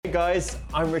guys,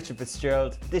 I'm Richard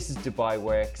Fitzgerald. This is Dubai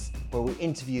Works, where we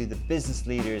interview the business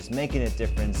leaders making a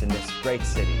difference in this great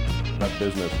city. That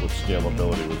business with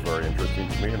scalability was very interesting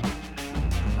to me.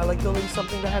 I like building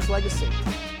something that has legacy.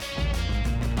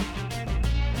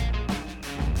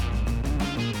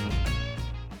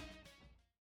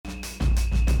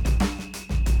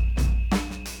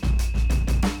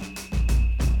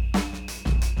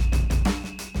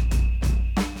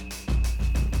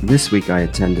 This week I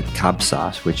attended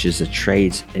CABSAT, which is a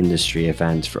trade industry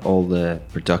event for all the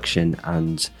production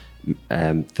and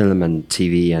film and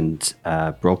TV and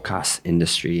broadcast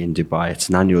industry in Dubai. It's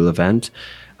an annual event,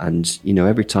 and you know,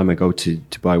 every time I go to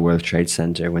Dubai World Trade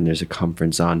Center when there's a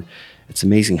conference on, it's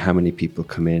amazing how many people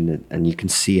come in, and you can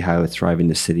see how thriving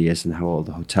the city is and how all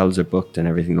the hotels are booked and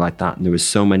everything like that. And there was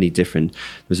so many different,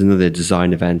 there was another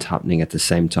design event happening at the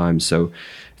same time. So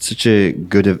it's such a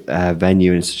good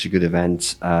venue and such a good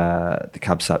event, the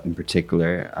CABSAT in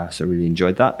particular. So I really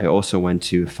enjoyed that. I also went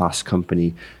to Fast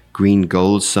Company Green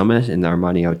Gold Summit in the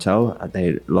Armani Hotel. They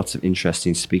had lots of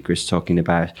interesting speakers talking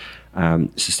about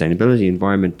sustainability,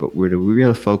 environment, but with a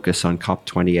real focus on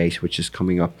COP28, which is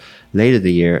coming up later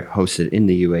the year, hosted in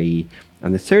the UAE.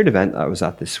 And the third event I was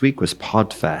at this week was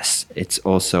Podfest. It's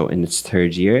also in its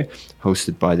third year,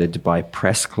 hosted by the Dubai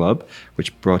Press Club,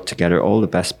 which brought together all the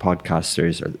best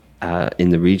podcasters in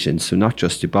the region. So not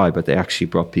just Dubai, but they actually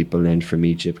brought people in from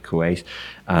Egypt, Kuwait,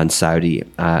 and Saudi.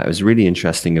 It was a really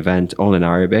interesting event, all in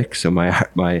Arabic. So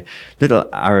my little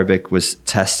Arabic was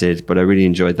tested, but I really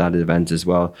enjoyed that event as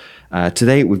well.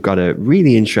 Today, we've got a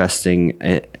really interesting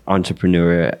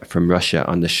entrepreneur from Russia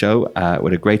on the show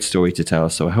with a great story to tell.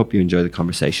 So I hope you enjoy the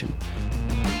conversation.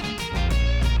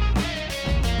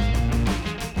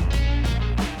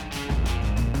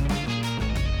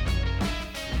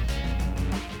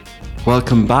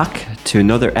 Welcome back to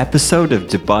another episode of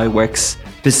Dubai Works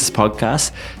Business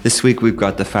Podcast. This week we've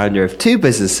got the founder of two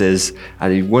businesses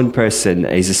and one person.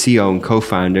 He's a CEO and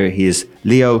co-founder. He is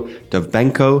Leo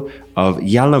Dovbenko of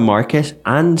YallaMarket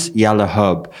and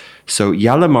YallaHub. So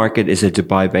YallaMarket is a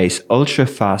Dubai-based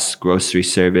ultra-fast grocery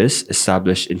service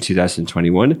established in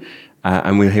 2021.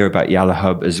 And we'll hear about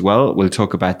YallaHub as well. We'll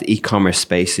talk about the e-commerce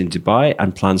space in Dubai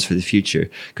and plans for the future.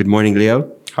 Good morning,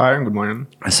 Leo. Hi, good morning.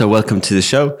 So welcome to the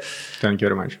show. Thank you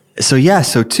very much.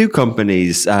 So two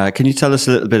companies. Can you tell us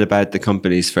a little bit about the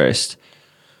companies first?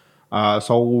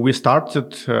 So we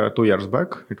started 2 years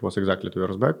back. It was exactly 2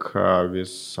 years back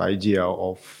with idea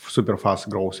of super fast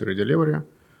grocery delivery.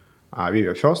 We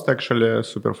were first actually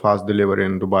super fast delivery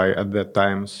in Dubai at that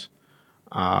times.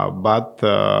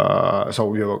 So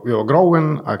we were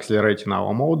growing, accelerating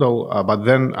our model, but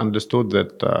then understood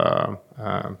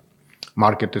that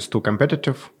market is too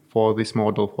competitive for this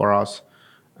model for us.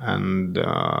 And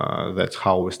that's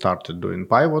how we started doing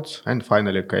pivots and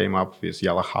finally came up with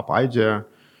YallaHub idea,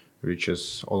 which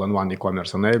is all-in-one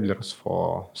e-commerce enablers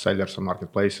for sellers and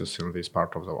marketplaces in this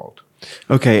part of the world.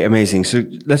 Okay, amazing. So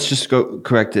let's just go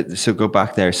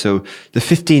back there. So the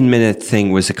 15-minute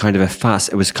thing was it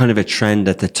was kind of a trend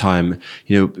at the time.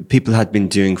 You know, people had been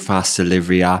doing fast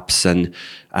delivery apps and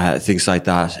things like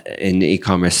that in the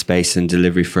e-commerce space and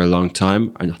delivery for a long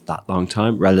time, or not that long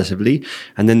time, relatively.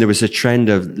 And then there was a trend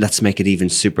of let's make it even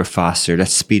super faster.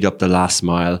 Let's speed up the last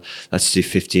mile. Let's do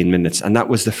 15 minutes. And that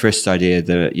was the first idea,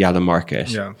 the YallaMarket.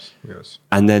 Yes.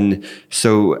 And then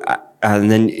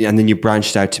And then you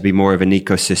branched out to be more of an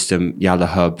ecosystem,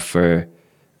 YallaHub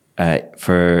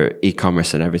for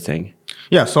e-commerce and everything.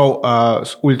 Yeah, so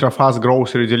ultra fast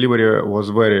grocery delivery was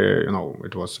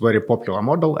it was very popular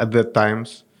model at that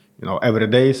times. You know, every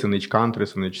day in each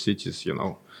countries, in each cities,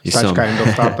 such kind of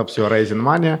startups were raising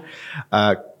money.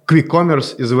 Quick commerce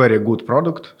is a very good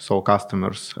product, so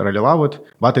customers really love it,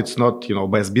 but it's not,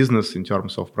 best business in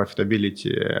terms of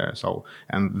profitability.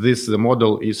 The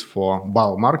model is for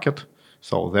bulk market.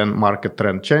 So then market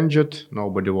trend changed.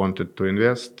 Nobody wanted to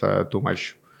invest too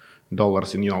much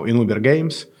dollars in Uber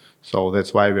games. So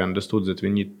that's why we understood that we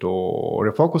need to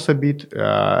refocus a bit.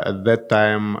 At that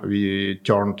time, we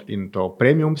turned into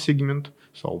premium segment.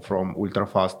 So from ultra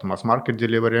fast mass market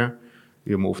delivery,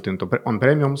 we moved into on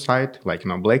premium side, like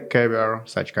black caviar,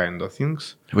 such kind of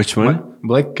things. Which one?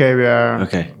 Black caviar,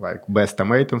 okay. Like best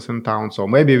tomatoes in town. So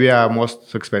maybe we are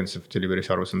most expensive delivery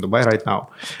service in Dubai right now.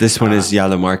 This one is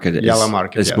YallaMarket.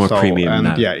 YallaMarket, it's more premium. And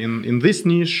now. In this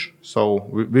niche, so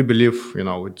we believe,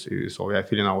 so we are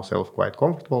feeling ourselves quite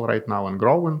comfortable right now and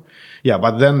growing. Yeah,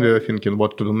 but then we were thinking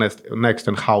what to do next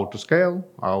and how to scale.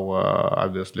 Our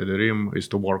obviously the dream is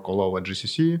to work all over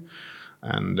GCC.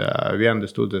 And we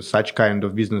understood that such kind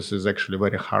of business is actually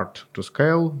very hard to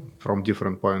scale from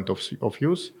different point of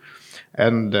use.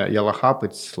 And YallaHub,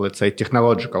 it's, let's say,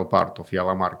 technological part of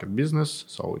YallaMarket business.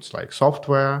 So it's like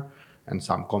software and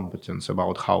some competence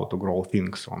about how to grow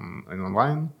things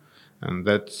online. And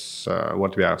that's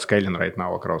what we are scaling right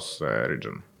now across the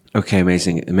region. Okay,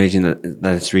 amazing. Amazing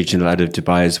that it's regional out of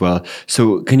Dubai as well.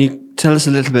 So can you tell us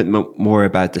a little bit more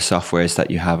about the softwares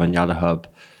that you have on YallaHub?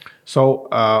 So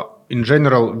in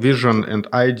general, vision and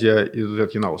idea is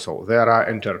that, so there are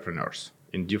entrepreneurs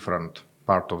in different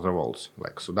parts of the world,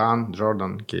 like Sudan,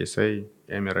 Jordan, KSA,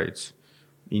 Emirates,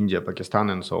 India, Pakistan,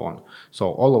 and so on.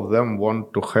 So all of them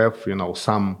want to have,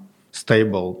 some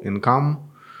stable income,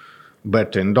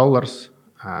 better in dollars,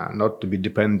 not to be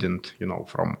dependent,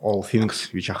 from all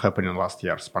things which are happening last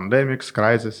years, pandemics,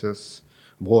 crises,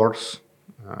 wars,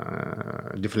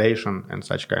 deflation, and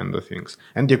such kind of things.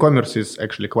 And e-commerce is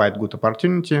actually quite good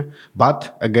opportunity,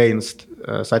 but against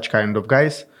such kind of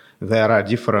guys, there are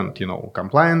different,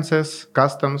 compliances,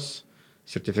 customs,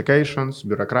 certifications,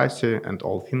 bureaucracy, and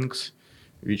all things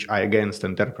which are against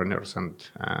entrepreneurs and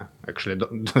actually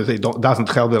doesn't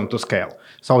help them to scale.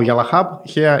 So YallaHub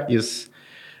here is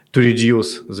to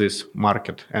reduce this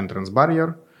market entrance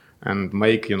barrier and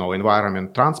make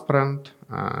environment transparent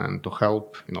and to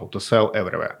help to sell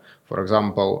everywhere. For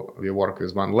example, we work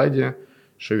with one lady.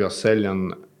 She was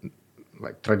selling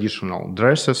like traditional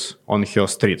dresses on her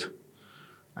street,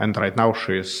 and right now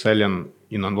she is selling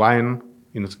online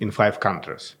in 5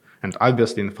 countries. And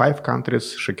obviously, in 5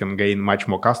 countries, she can gain much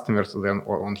more customers than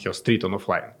on her street on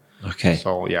offline. Okay.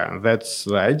 So yeah, that's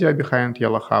the idea behind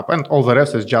YallaHub, and all the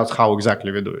rest is just how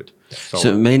exactly we do it.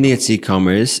 So mainly it's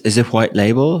e-commerce. Is it white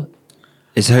label?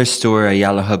 Is her store a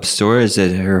YallaHub store? Is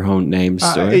it her own name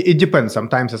store? It depends.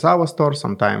 Sometimes it's our store,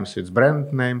 sometimes it's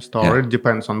brand name store. Yeah. It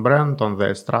depends on brand, on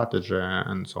their strategy,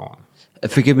 and so on.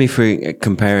 Forgive me for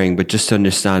comparing, but just to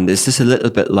understand, is this a little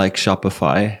bit like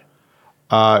Shopify?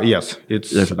 Yes,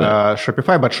 it's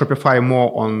Shopify, but Shopify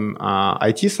more on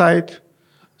IT side.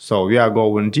 So we are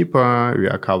going deeper. We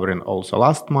are covering also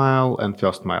last mile and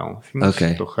first mile things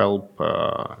to help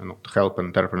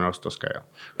entrepreneurs to scale.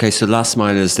 Okay, so last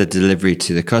mile is the delivery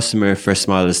to the customer. First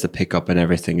mile is the pickup and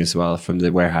everything as well from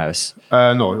the warehouse.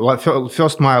 No,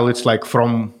 first mile it's like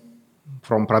from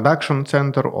production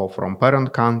center or from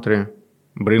parent country,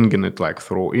 bringing it like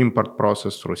through import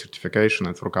process, through certification,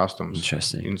 and through customs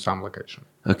in some location.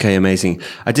 Okay, amazing.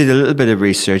 I did a little bit of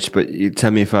research, but you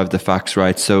tell me if I have the facts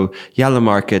right. So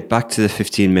YallaMarket, back to the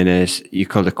 15 minutes, you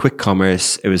called it quick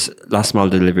commerce. It was last mile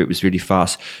delivery. It was really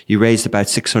fast. You raised about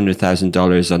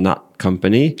 $600,000 on that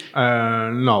company.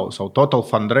 No, so total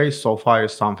fundraise so far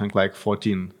is something like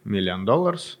 $14 million.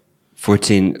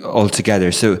 14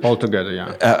 altogether. So altogether,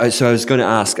 yeah. So I was going to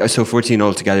ask, so 14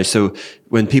 altogether. So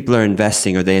when people are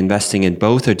investing, are they investing in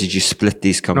both, or did you split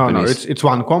these companies? No, it's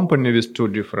one company with 2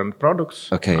 different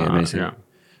products. Okay, amazing. Yeah.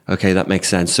 Okay, that makes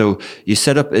sense. So you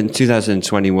set up in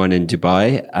 2021 in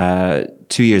Dubai.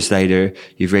 2 years later,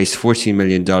 you've raised $14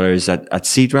 million at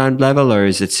seed round level, or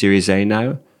is it Series A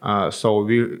now? So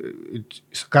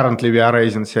currently we are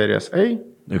raising Series A.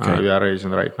 Okay. We are raising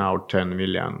right now 10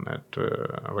 million at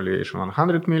valuation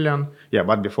 100 million. Yeah,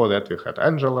 but before that we had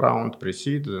angel round,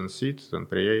 pre-seed, then seed, then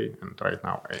pre-A, and right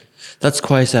now A. That's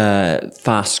quite a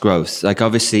fast growth. Like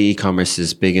obviously e-commerce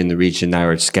is big in the region now,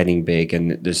 or it's getting big,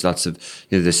 and there's lots of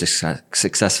there's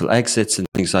successful exits and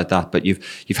things like that. But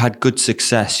you've had good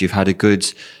success. You've had a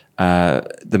good.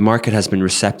 The market has been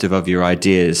receptive of your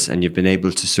ideas, and you've been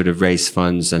able to sort of raise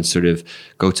funds and sort of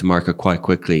go to market quite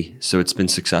quickly. So it's been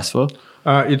successful.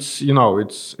 We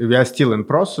are still in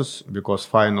process because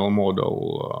final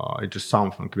model it is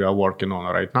something we are working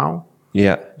on right now.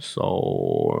 Yeah.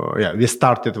 So we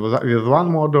started with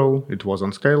one model. It was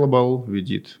unscalable. We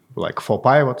did like 4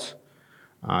 pivots.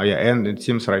 And it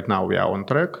seems right now we are on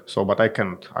track. So, but I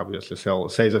can't obviously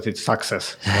say that it's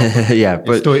success. So yeah,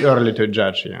 but it's too early to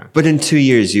judge. Yeah. But in 2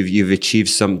 years, you've achieved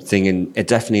something, and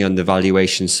definitely on the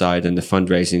valuation side and the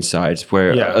fundraising side,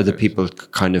 where other people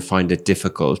kind of find it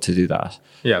difficult to do that.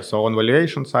 Yeah. So on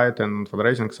valuation side and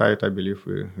fundraising side, I believe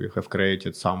we have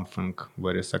created something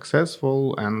very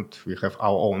successful, and we have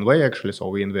our own way actually. So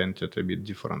we invented a bit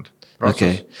different process.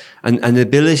 Okay, and the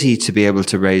ability to be able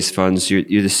to raise funds.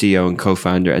 You're the CEO and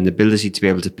co-founder. And the ability to be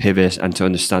able to pivot and to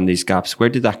understand these gaps. Where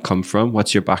did that come from?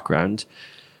 What's your background?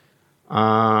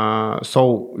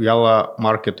 So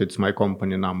YallaMarket, it's my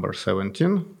company number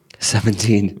 17.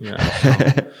 17. Yeah,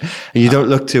 And you don't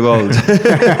look too old.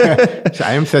 so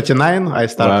I am 39. I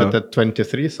started Wow. at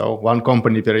 23, so one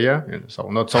company per year. So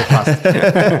not so fast.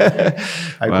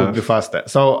 I could be faster.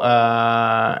 So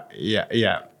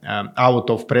out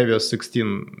of previous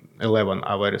 16, 11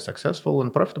 are very successful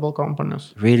and profitable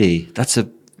companies. Really? That's a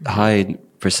high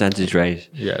percentage rate.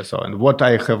 Yeah. So, and what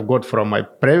I have got from my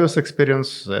previous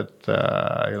experience that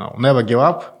never give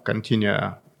up, continue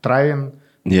trying,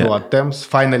 do attempts.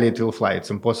 Finally, it will fly.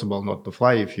 It's impossible not to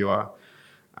fly if you are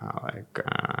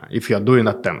if you are doing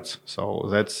attempts. So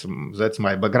that's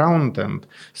my background, and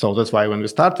so that's why when we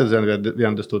started, then we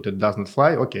understood it doesn't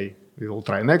fly. Okay, we will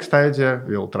try next idea.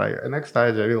 We will try next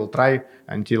idea. We will try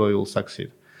until we will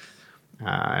succeed.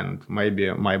 And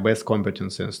maybe my best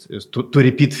competence is to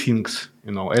repeat things,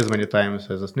 as many times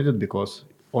as is needed, because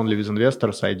only with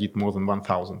investors I did more than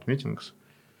 1,000 meetings.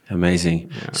 Amazing.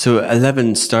 Yeah. So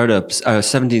 17 startups,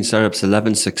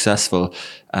 11 successful,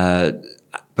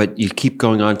 but you keep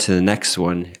going on to the next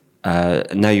one.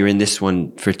 Now you're in this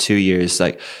one for 2 years.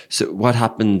 So what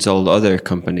happens to all the other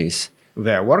companies?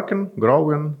 They're working,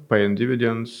 growing, paying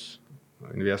dividends.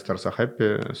 Investors are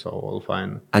happy, so all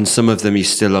fine. And some of them you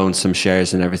still own some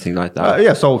shares and everything like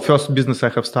that? So first business I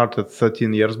have started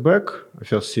 13 years back,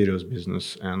 first serious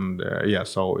business. And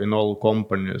so in all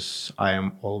companies I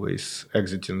am always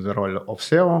exiting the role of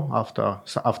CEO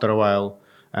after a while.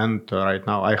 And right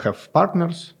now I have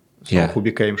partners who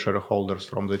became shareholders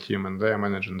from the team, and they are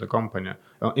managing the company.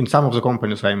 In some of the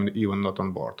companies I'm even not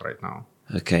on board right now.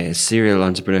 Okay, a serial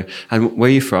entrepreneur. And where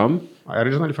are you from?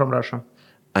 Originally from Russia.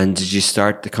 And did you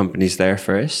start the companies there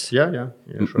first? Yeah, sure.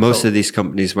 Most of these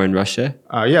companies were in Russia?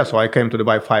 So I came to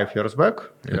Dubai 5 years back.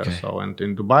 Okay. And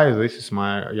in Dubai, this is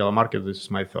my YallaMarket. This is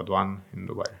my third one in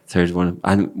Dubai. Third one.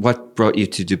 And what brought you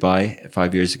to Dubai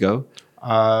 5 years ago?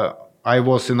 I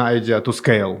was in idea to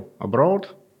scale abroad,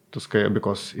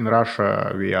 because in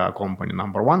Russia we are company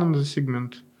number one in the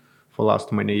segment for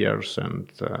last many years, and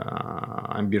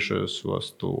ambitious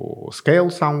was to scale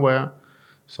somewhere.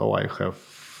 So I have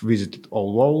visited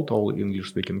all world, all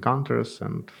English-speaking countries,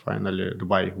 and finally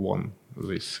Dubai won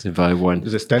this. Dubai won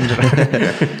this tender.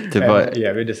 Dubai.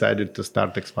 And, we decided to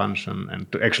start expansion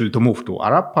and to move to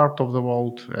Arab part of the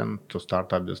world, and to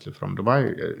start obviously from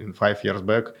Dubai in 5 years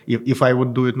back. If I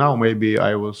would do it now, maybe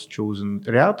I was choosing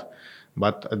Riyadh,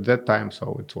 but at that time,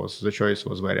 the choice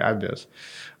was very obvious.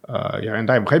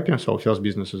 And I'm happy. So first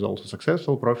business is also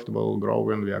successful, profitable,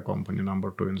 growing. We are company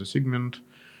number 2 in the segment.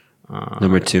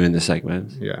 Number 2 in the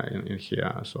segment. Yeah, in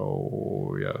here.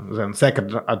 So then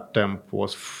second attempt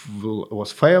was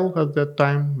fail at that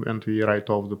time, and we write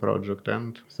off the project.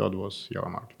 And third was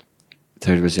YallaMarket.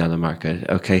 Third was YallaMarket.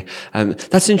 Okay,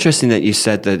 that's interesting that you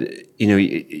said that.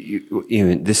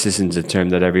 This isn't a term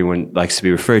that everyone likes to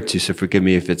be referred to, so forgive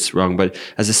me if it's wrong. But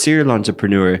as a serial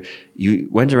entrepreneur, you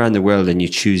went around the world and you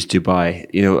choose Dubai.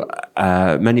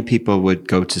 Many people would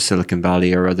go to Silicon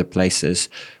Valley or other places.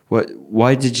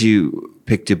 Why did you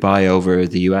pick Dubai over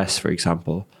the US, for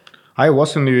example? I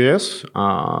was in the US.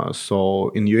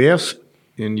 So in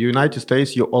United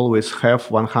States, you always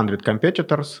have 100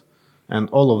 competitors, and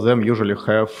all of them usually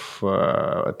have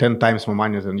 10 times more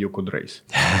money than you could raise.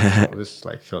 So this is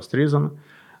first reason.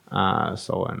 We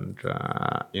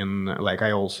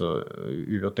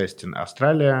were testing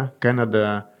Australia,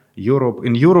 Canada, Europe.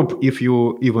 In Europe, if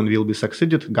you even will be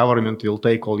succeeded, government will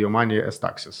take all your money as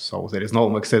taxes. So there is no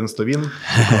make sense to win,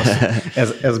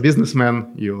 because as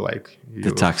businessman,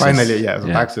 the taxes. Finally,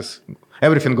 taxes,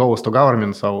 everything goes to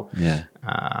government. So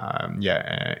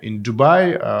in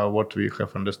Dubai, what we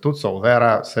have understood, so there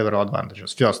are several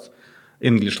advantages. First,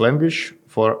 English language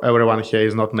for everyone here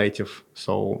is not native,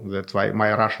 so that's why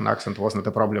my Russian accent was not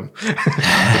a problem.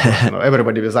 Because,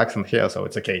 everybody with accent here, so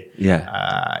it's okay.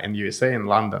 In USA, in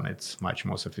London, it's much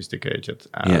more sophisticated.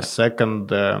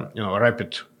 Second,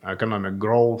 rapid economic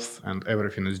growth, and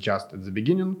everything is just at the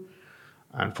beginning.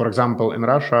 And for example, in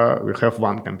Russia, we have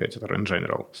one competitor in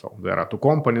general. So there are 2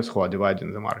 companies who are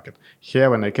dividing the market. Here,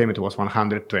 when I came, it was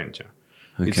 120.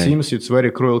 Okay. It seems it's very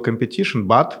cruel competition,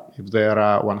 but if there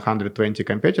are 120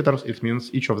 competitors, it means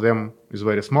each of them is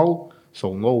very small,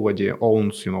 so nobody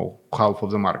owns, half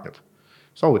of the market.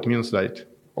 So it means that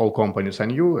all companies are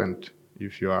new, and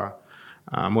if you are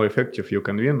more effective, you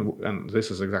can win, and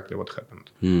this is exactly what happened.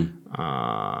 And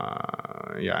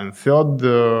third,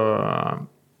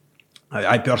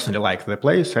 I personally like the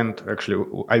place, and actually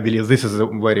I believe this is a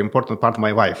very important part.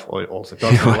 My wife also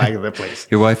personally likes the place.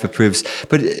 Your wife approves.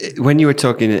 But when you were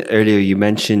talking earlier, you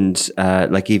mentioned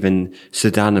even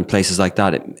Sudan and places like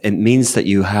that. It means that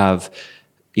you have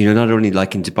not only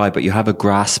like in Dubai, but you have a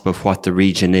grasp of what the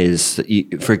region is.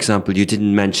 For example, you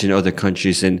didn't mention other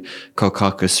countries in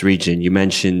Caucasus region. You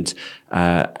mentioned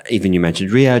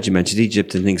Riyadh, you mentioned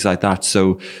Egypt and things like that.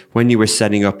 So when you were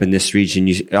setting up in this region,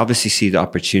 you obviously see the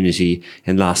opportunity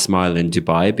in last mile in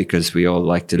Dubai because we all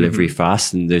like delivery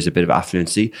fast and there's a bit of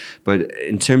affluency. But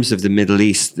in terms of the Middle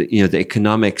East, the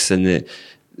economics and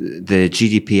the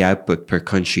GDP output per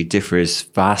country differs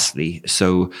vastly.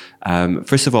 So,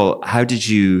 first of all, how did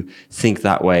you think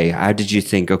that way? How did you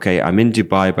think, okay, I'm in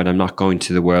Dubai, but I'm not going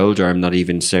to the world, or I'm not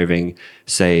even serving,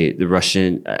 say, the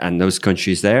Russian and those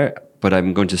countries there, but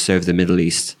I'm going to serve the Middle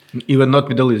East? Even not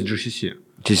Middle East, GCC.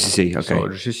 GCC, okay. So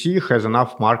GCC has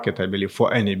enough market, I believe,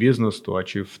 for any business to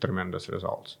achieve tremendous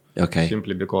results. Okay.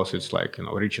 Simply because it's like,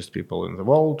 richest people in the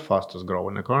world, fastest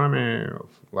growing economy,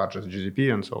 largest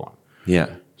GDP, and so on.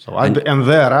 Yeah. So and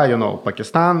there are,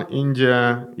 Pakistan,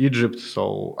 India, Egypt,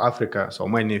 so Africa, so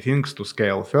many things to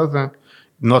scale further,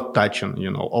 not touching,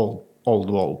 old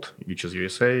world, which is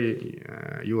USA,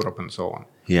 Europe, and so on.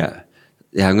 Yeah.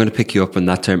 Yeah, I'm going to pick you up on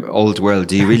that term, old world.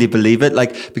 Do you really believe it?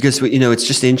 Because, it's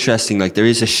just interesting, there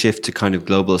is a shift to kind of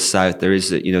global south. There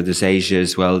is, there's Asia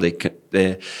as well.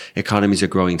 The economies are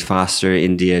growing faster,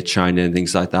 India, China, and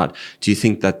things like that. Do you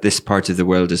think that this part of the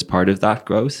world is part of that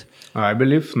growth? I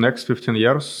believe next 15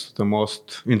 years, the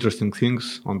most interesting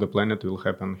things on the planet will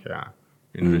happen here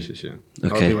in GCC.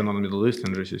 Not even on the Middle East,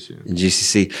 in GCC. In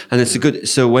GCC. And it's a good,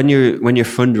 so when you're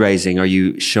fundraising, are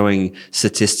you showing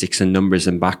statistics and numbers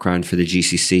and background for the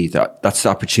GCC? That's the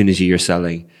opportunity you're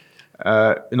selling.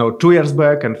 2 years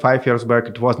back and 5 years back,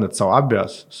 it was not so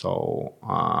obvious. So,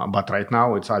 but right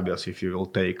now it's obvious if you will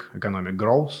take economic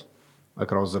growth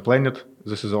across the planet.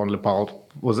 This is only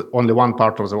one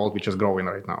part of the world which is growing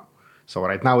right now. So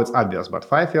right now it's obvious, but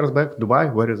 5 years back,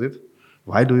 Dubai, where is it?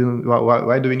 Why do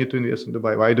we need to invest in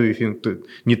Dubai? Why do you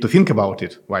need to think about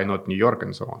it? Why not New York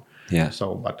and so on? Yeah.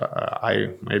 So, but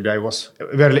I was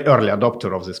a very early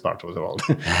adopter of this part of the world.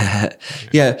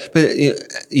 Yeah, but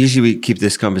usually we keep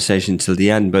this conversation till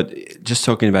the end. But just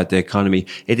talking about the economy,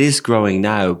 it is growing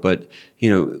now, but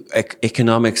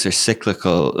economics are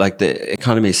cyclical. Like the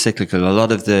economy is cyclical. A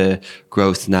lot of the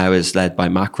growth now is led by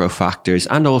macro factors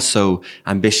and also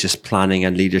ambitious planning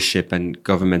and leadership and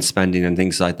government spending and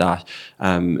things like that.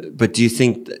 But do you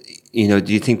think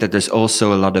that there's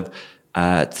also a lot of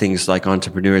things like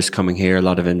entrepreneurs coming here, a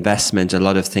lot of investment, a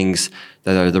lot of things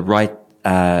that are the right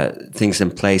things in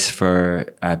place for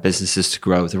businesses to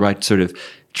grow, the right sort of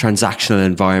transactional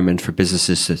environment for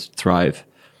businesses to thrive?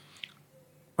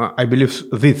 I believe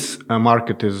this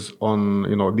market is on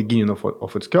beginning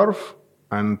of its curve,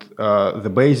 and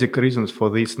the basic reasons for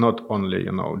this not only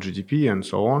GDP and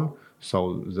so on.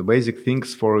 So the basic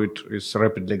things for it is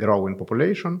rapidly growing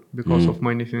population because of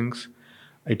many things.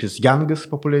 It is youngest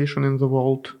population in the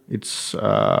world. It's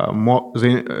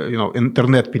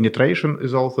internet penetration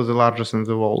is also the largest in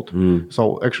the world.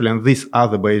 So actually, and these are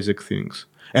the basic things.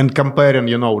 And comparing,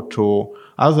 to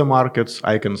other markets,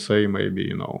 I can say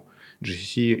maybe,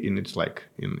 GCC in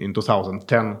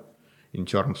 2010 in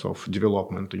terms of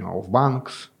development, of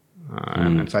banks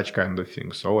and such kind of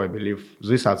things. So I believe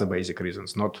these are the basic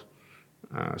reasons, not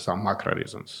some macro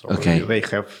reasons. So they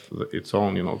have its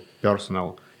own,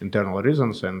 personal internal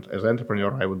reasons. And as an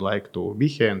entrepreneur, I would like to be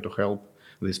here and to help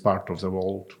this part of the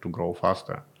world to grow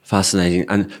faster. Fascinating.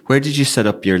 And where did you set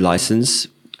up your license?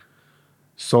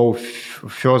 So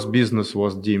first business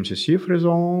was DMCC free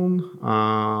zone.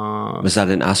 Was that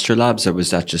in Astrolabs or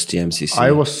was that just DMCC?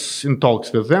 I was in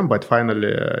talks with them, but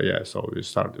finally, so we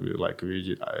started we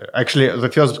did. Actually, the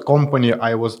first company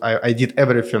I did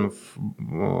everything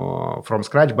from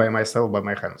scratch by myself, by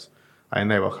my hands. I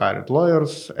never hired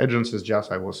lawyers, agencies,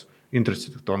 just I was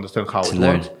interested to understand how it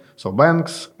works. So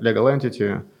banks, legal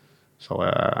entity. So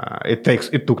it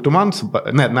took 2 months,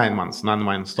 but 9 months, 9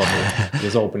 months total.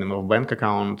 This opening of bank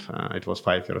account, it was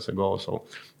 5 years ago. So,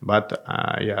 but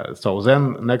so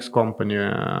then next company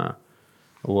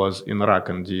was in Iraq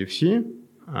and DFC,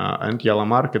 and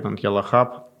YallaMarket and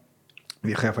YallaHub.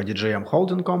 We have a DJM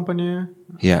holding company,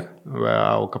 where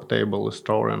our cap table is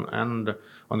stored, and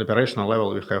on the operational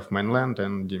level, we have mainland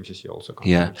and DMCC also.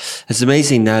 Yeah, it's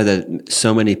amazing now that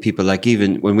so many people, like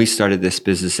even when we started this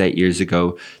business 8 years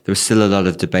ago, there was still a lot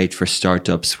of debate for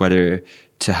startups, whether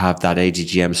to have that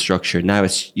ADGM structure. Now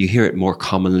you hear it more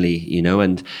commonly,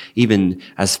 and even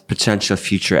as potential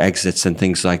future exits and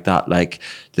things like that, like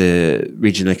the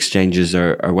regional exchanges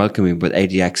are welcoming, but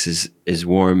ADX is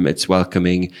warm, it's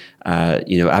welcoming.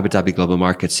 Abu Dhabi Global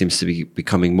Market seems to be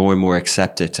becoming more and more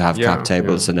accepted to have cap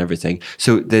tables and everything.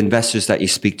 So the investors that you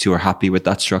speak to are happy with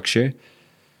that structure?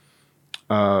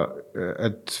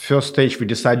 at first stage we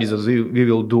decided that we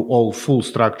will do all full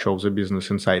structure of the business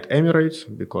inside Emirates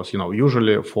because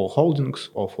usually for holdings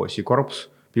or for C corps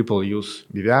people use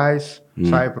BVIs,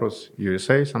 Cyprus,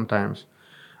 USA sometimes.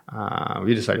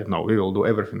 We decided no, we will do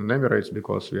everything in Emirates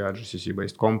because we are a GCC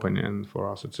based company and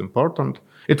for us it's important.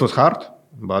 It was hard,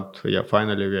 but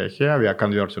finally we are here. We are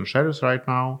converting shares right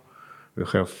now. We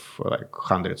have like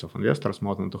hundreds of investors,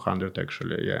 more than 200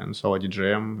 actually. And so at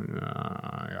DGM,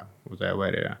 they are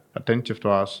very attentive to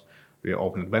us. We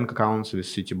opened bank accounts with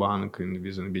Citibank and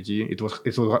with NBD.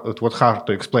 It was hard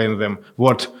to explain them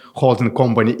what holding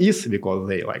company is because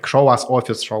they like show us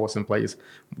office, show us employees.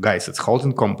 Guys, it's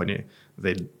holding company.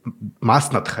 They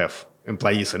must not have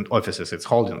employees and offices. It's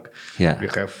holding. Yeah. We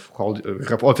have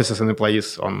offices and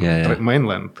employees on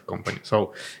mainland company.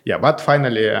 So but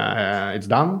finally it's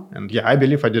done. And I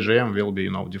believe at DGM will be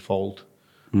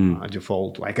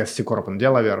default like a C corp in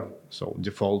Delaware. So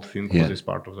default thing for this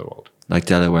part of the world. Like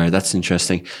Delaware, that's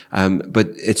interesting. But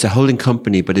it's a holding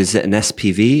company. But is it an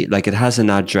SPV? Like it has an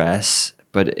address.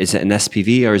 But is it an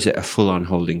SPV or is it a full-on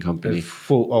holding company? A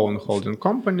full-on holding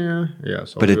company,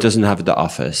 So but it doesn't have the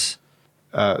office.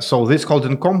 So this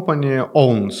holding company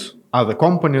owns other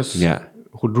companies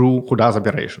who does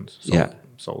operations.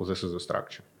 So this is the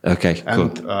structure. Okay,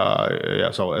 cool.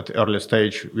 And so at early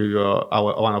stage,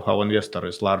 one of our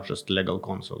investors is largest legal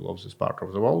counsel of this part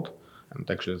of the world, and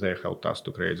actually they helped us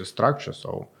to create the structure.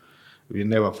 So we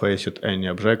never faced any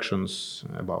objections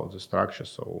about the structure.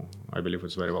 So I believe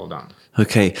it's very well done.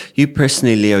 Okay, you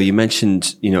personally, Leo, you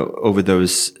mentioned over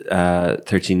those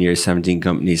 13 years, 17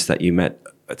 companies that you met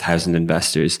 1,000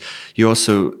 investors. You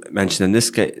also mentioned in this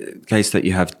case that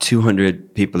you have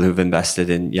 200 people who've invested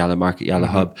in YallaMarket,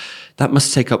 YallaHub. That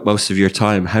must take up most of your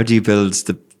time. How do you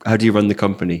run the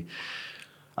company?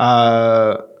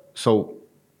 So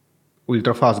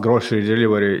ultra-fast grocery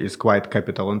delivery is quite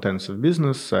capital-intensive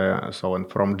business. And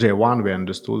from day one, we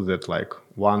understood that like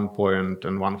one point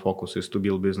and one focus is to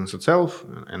build business itself.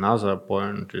 Another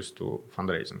point is to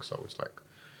fundraising. So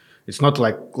it's not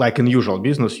like in usual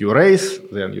business, you raise,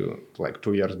 then you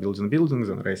 2 years building buildings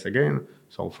and raise again.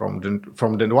 So from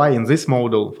then why in this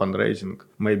model, fundraising,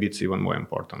 maybe it's even more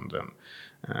important than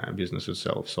business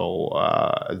itself. So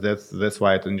that's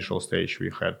why at the initial stage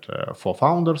we had 4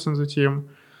 founders in the team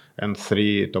and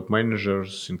 3 top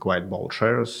managers in quite bold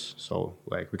shares. So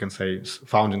we can say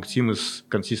founding team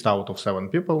consists out of 7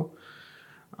 people.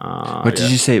 What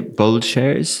did you say? Bold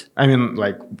shares? I mean,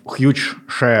 huge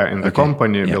share in the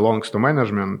company belongs to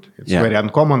management. It's very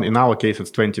uncommon. In our case,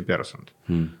 it's 20%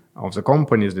 of the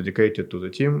company is dedicated to the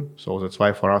team. So that's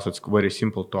why for us, it's very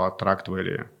simple to attract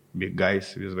very big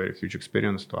guys with very huge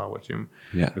experience to our team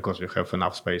because we have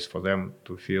enough space for them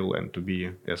to feel and to be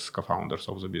as co-founders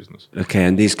of the business. Okay,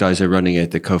 and these guys are running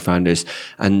it, the co-founders.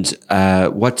 And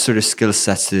what sort of skill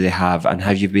sets do they have? And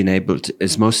have you been able to,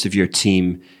 is most of your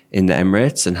team in the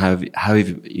Emirates, and how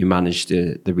have you managed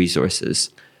the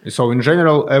resources? So in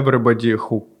general, everybody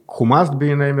who must be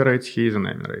in Emirates, he is in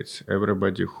Emirates.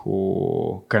 Everybody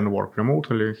who can work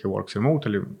remotely, he works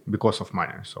remotely because of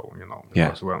money. So,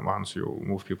 because once you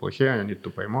move people here, you need to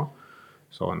pay more.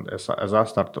 So, and as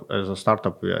a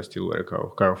startup, we are still very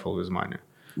careful with money.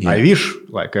 Yeah. I wish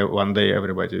one day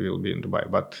everybody will be in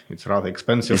Dubai, but it's rather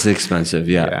expensive. It's expensive,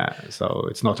 yeah. So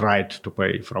it's not right to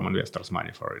pay from investors'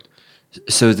 money for it.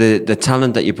 So the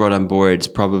talent that you brought on board is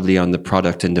probably on the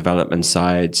product and development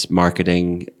sides,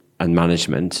 marketing and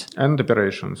management. And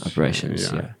operations.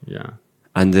 Yeah.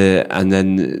 And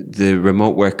then the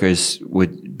remote workers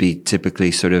would be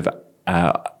typically sort of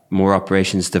more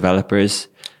operations developers?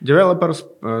 Developers,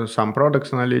 some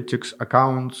products analytics,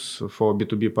 accounts for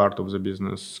B2B part of the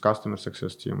business, customer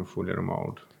success team, fully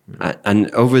remote. Yeah. And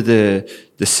over the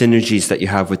synergies that you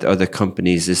have with other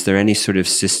companies, is there any sort of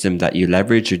system that you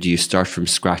leverage, or do you start from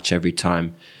scratch every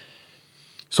time?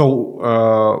 So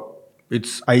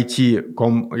it's IT,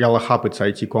 YallaHub, it's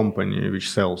IT company which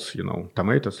sells,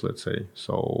 tomatoes, let's say.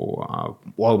 So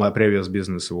all my previous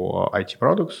business were IT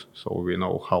products, so we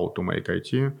know how to make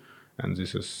IT, and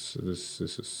this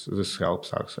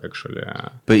helps us actually.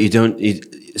 But you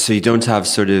don't have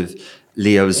sort of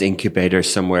Leo's incubator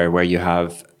somewhere where you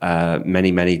have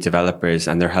many developers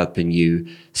and they're helping you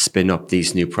spin up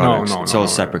these new products. It's all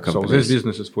separate companies. So this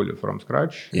business is fully from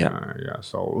scratch.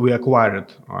 So we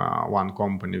acquired one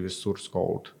company with source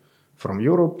code from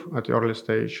Europe at the early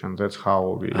stage, and that's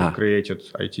how we created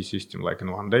IT system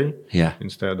in one day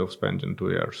instead of spending 2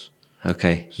 years.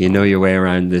 Okay, so, you know your way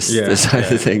around this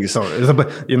side of things. So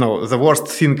the worst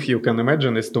thing you can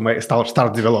imagine is to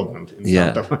start development.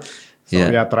 So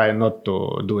we are trying not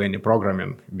to do any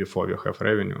programming before we have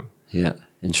revenue. Yeah.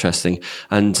 Interesting.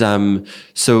 And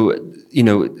so,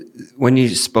 when you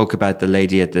spoke about the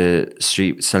lady at the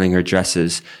street selling her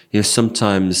dresses,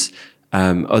 sometimes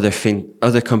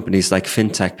other companies like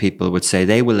fintech people would say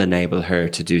they will enable her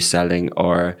to do selling,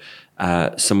 or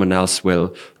someone else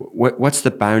will. What's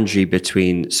the boundary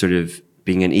between sort of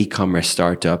being an e-commerce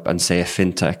startup and, say, a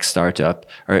fintech startup,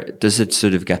 or does it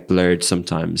sort of get blurred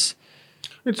sometimes?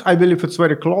 I believe it's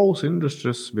very close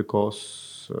industries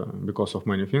because of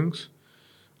many things.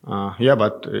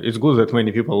 But it's good that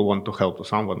many people want to help to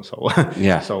someone. So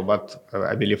yeah. But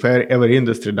I believe every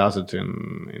industry does it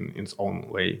in its own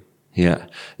way. Yeah.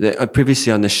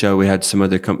 Previously on the show, we had some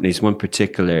other companies. One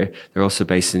particular, they're also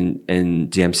based in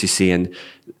DMCC, and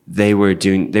they were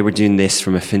doing this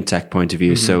from a fintech point of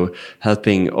view. Mm-hmm. So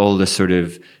helping all the sort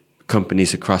of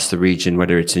companies across the region,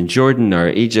 whether it's in Jordan or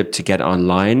Egypt, to get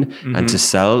online mm-hmm. and to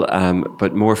sell,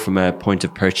 but more from a point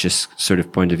of purchase sort of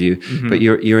point of view. Mm-hmm. But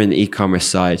you're in the e-commerce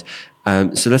side.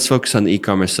 So let's focus on the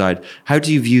e-commerce side. How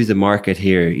do you view the market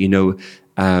here?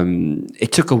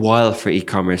 It took a while for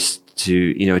e-commerce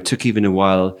it took even a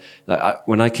while.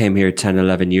 When I came here 10,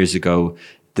 11 years ago,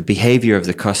 the behavior of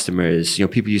the customers,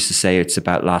 people used to say it's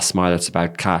about last mile, it's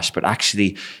about cash, but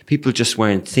actually people just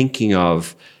weren't thinking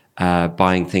of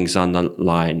buying things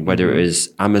online, whether mm-hmm. it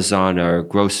was Amazon or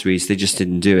groceries, they just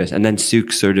didn't do it. And then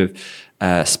Souk sort of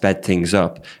sped things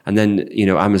up. And then,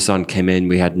 Amazon came in,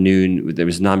 we had Noon, there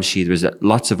was Namshi, there was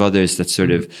lots of others that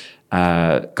sort of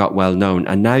got well known.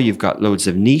 And now you've got loads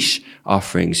of niche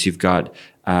offerings. You've got,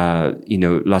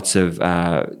 lots of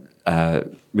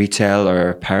retail or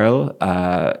apparel,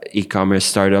 e-commerce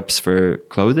startups for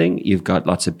clothing. You've got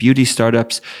lots of beauty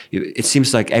startups. It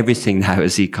seems like everything now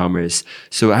is e-commerce.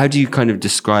 So how do you kind of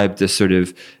describe the sort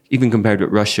of, even compared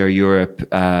with Russia or Europe,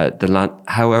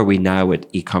 how are we now with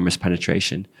e-commerce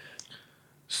penetration?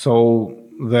 So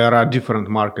there are different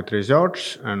market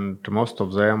research, and most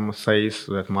of them says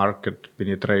that market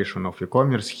penetration of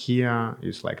e-commerce here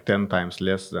is like 10 times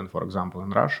less than, for example, in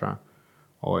Russia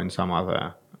or in some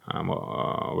other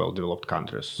well-developed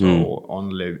countries. So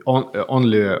only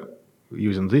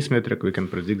using this metric, we can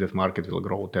predict that market will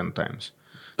grow 10 times.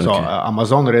 Okay. So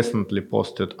Amazon recently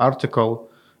posted article,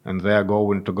 and they are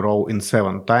going to grow in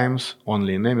 7 times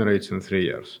only in Emirates in 3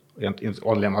 years, and it's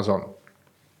only Amazon.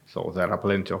 So there are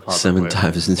plenty of other 7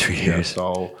 times in 3 years.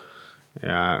 So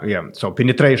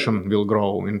penetration will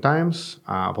grow in times.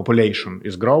 Population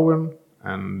is growing,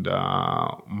 and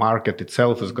market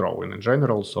itself is growing in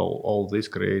general. So all this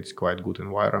creates quite good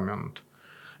environment.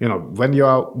 When you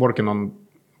are working on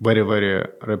very, very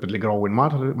rapidly growing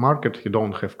market, you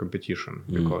don't have competition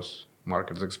because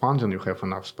market is expanding. You have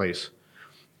enough space.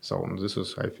 So this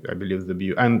is, I believe, the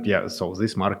view. And so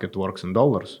this market works in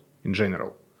dollars in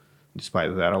general.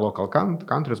 Despite there are local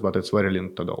countries, but it's very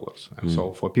linked to dollars. And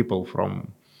so for people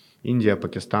from India,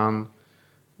 Pakistan,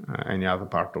 any other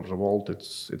part of the world,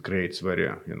 it creates very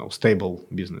stable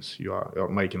business. You're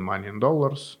making money in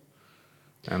dollars,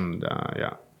 and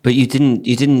But you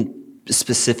didn't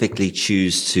specifically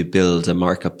choose to build a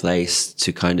marketplace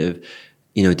to kind of,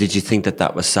 did you think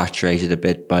that was saturated a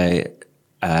bit by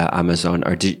Amazon,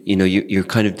 or did you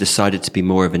kind of decided to be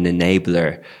more of an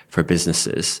enabler for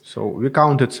businesses? So we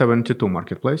counted 72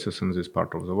 marketplaces in this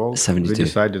part of the world. 72. We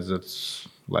decided that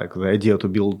like the idea to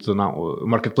build the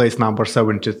marketplace number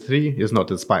 73 is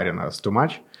not inspiring us too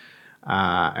much,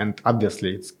 and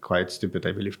obviously it's quite stupid,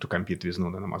 I believe, to compete with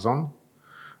Noon and Amazon.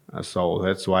 So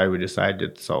that's why we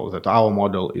decided that our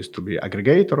model is to be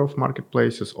aggregator of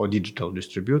marketplaces or digital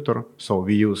distributor. So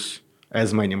we use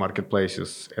as many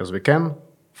marketplaces as we can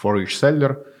for each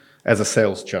seller as a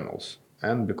sales channels.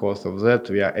 And because of that,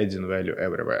 we are adding value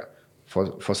everywhere.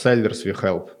 For sellers, we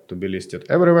help to be listed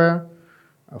everywhere.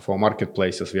 For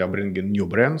marketplaces, we are bringing new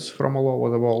brands from all over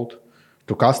the world.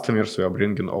 To customers, we are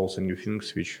bringing also new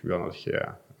things which were not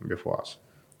here before us.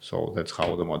 So that's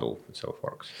how the model itself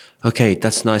works. Okay,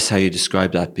 that's nice how you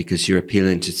describe that, because you're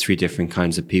appealing to 3 different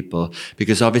kinds of people.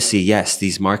 Because obviously, yes,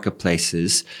 these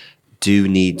marketplaces do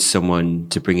need someone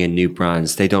to bring in new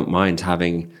brands. They don't mind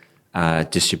having a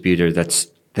distributor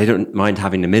they don't mind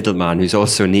having a middleman who's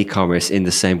also in e-commerce in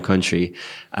the same country.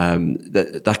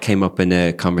 That came up in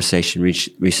a conversation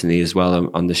recently as well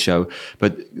on the show.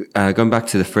 But going back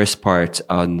to the first part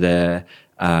on the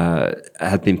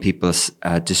helping people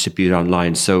distribute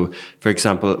online. So, for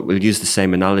example, we'll use the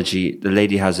same analogy. The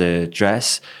lady has a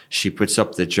dress. She puts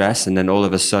up the dress, and then all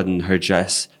of a sudden her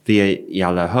dress, via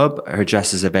YallaHub, her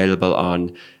dress is available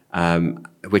on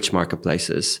which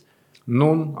marketplaces?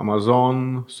 Noon,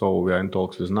 Amazon. So we are in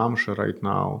talks with Namshi right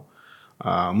now.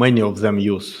 Many of them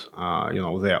use,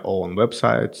 their own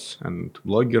websites and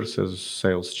bloggers as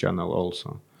sales channel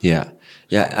also. Yeah.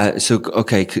 Yeah.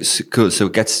 Cool. So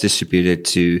it gets distributed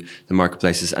to the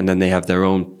marketplaces, and then they have their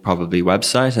own probably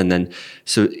website. And then,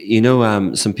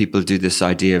 some people do this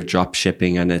idea of drop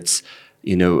shipping, and it's,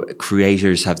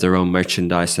 creators have their own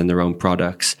merchandise and their own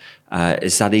products.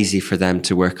 Is that easy for them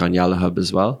to work on YallaHub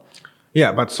as well?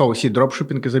 Yeah, but so see,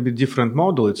 dropshipping is a bit different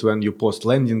model. It's when you post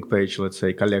landing page, let's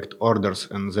say, collect orders,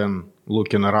 and then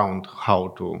looking around how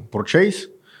to purchase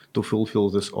to fulfill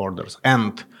these orders.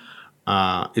 And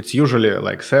it's usually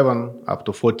like 7 up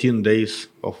to 14 days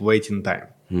of waiting time.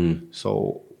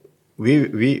 So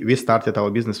we started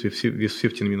our business with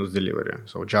 15 minutes delivery.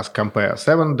 So just compare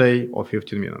 7 day or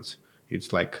 15 minutes.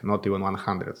 It's like not even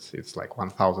 100. It's like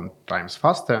 1,000 times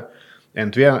faster.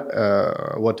 And we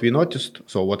are, what we noticed,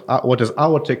 so what is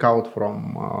our takeout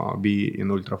from be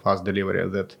in ultra fast delivery,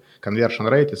 that conversion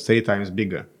rate is 3 times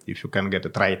bigger if you can get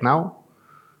it right now,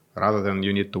 rather than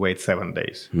you need to wait 7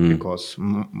 days, because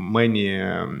many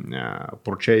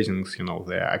purchasings,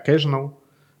 they are occasional.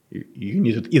 You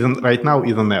need it either right now,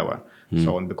 either never.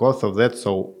 So, and because of that,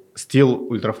 so still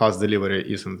ultra fast delivery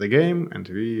is in the game, and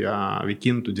we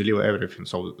keen to deliver everything.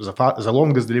 So the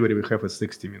longest delivery we have is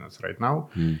 60 minutes right now.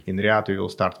 In Riyadh, we will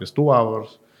start with 2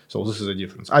 hours. So this is the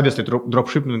difference. Obviously,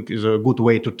 dropshipping is a good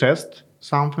way to test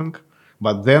something,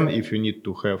 but then if you need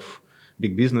to have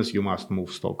big business, you must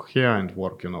move stock here and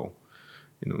work, in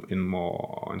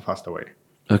faster way.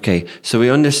 Okay, so we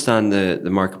understand the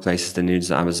marketplaces, the Noods,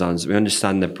 the Amazons. We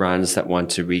understand the brands that want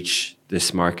to reach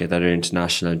this market that are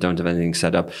international and don't have anything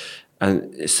set up.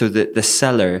 And so the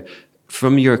seller,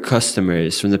 from your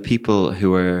customers, from the people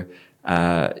who are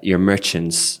your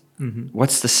merchants,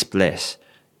 what's the split?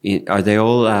 Are they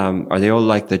all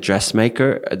like the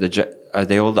dressmaker? Are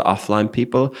they all the offline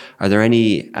people? Are there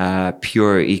any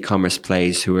pure e-commerce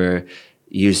plays who are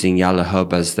using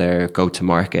YallaHub as their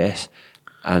go-to-market?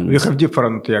 And we have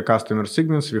different customer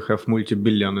segments. We have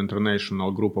multi-billion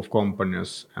international group of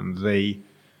companies, and they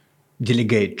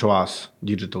delegate to us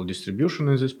digital distribution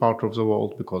in this part of the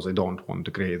world because they don't want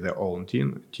to create their own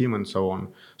team and so on.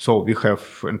 So we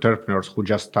have entrepreneurs who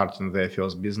just starting their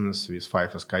first business with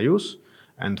 5 SKUs,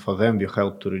 and for them we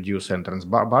help to reduce entrance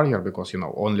barrier because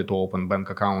only to open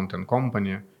bank account and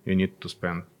company you need to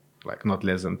spend like not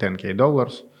less than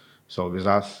 $10,000. So with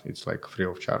us, it's like free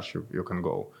of charge. You can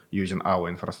go using our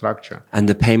infrastructure. And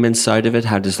the payment side of it,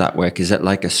 how does that work? Is it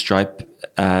like a Stripe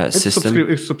system?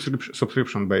 It's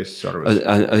subscription-based service.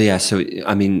 Yeah. So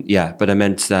I mean, yeah, but I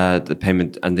meant the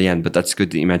payment and the end. But that's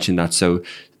good that you mentioned that. So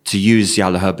to use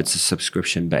YallaHub, it's a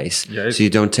subscription base. Yeah, so you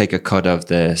don't take a cut of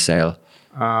the sale.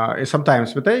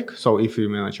 Sometimes we take. So if we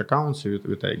manage accounts, we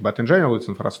take. But in general, it's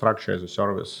infrastructure as a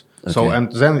service. Okay. So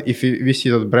and then if we see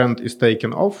that brand is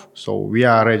taking off, so we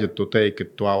are ready to take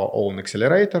it to our own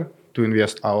accelerator, to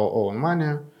invest our own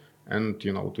money, and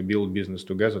to build business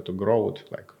together, to grow it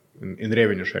like in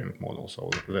revenue sharing model. So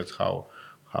that's how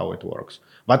it works.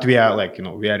 But we are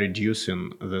we are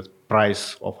reducing the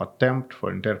price of attempt for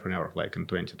entrepreneur like in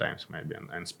 20 times maybe,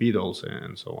 and speed also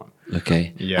and so on.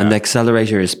 Okay. Yeah. And the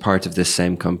accelerator is part of the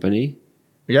same company?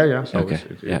 Yeah. So okay.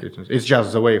 It's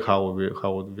just the way how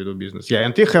we do business. Yeah,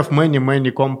 and we have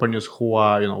many companies who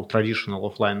are traditional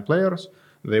offline players.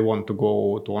 They want to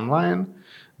go to online.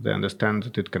 They understand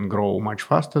that it can grow much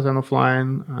faster than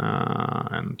offline,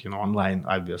 and online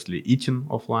obviously eating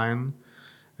offline.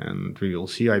 And we will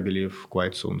see, I believe,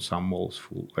 quite soon some malls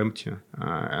full empty.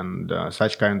 And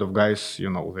such kind of guys,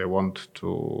 they want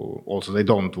to also they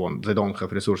don't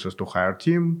have resources to hire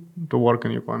team to work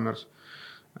in e-commerce.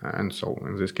 And so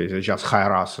in this case, they just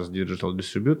hire us as digital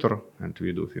distributor, and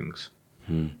we do things.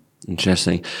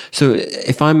 Interesting. So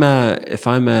if I'm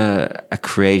a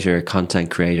creator, a content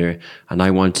creator, and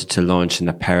I wanted to launch an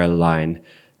apparel line,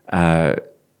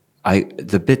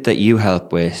 the bit that you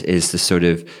help with is the sort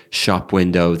of shop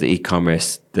window, the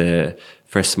e-commerce, the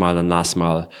first mile and last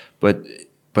mile,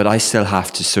 but I still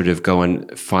have to sort of go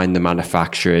and find the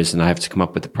manufacturers, and I have to come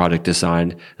up with the product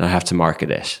design, and I have to market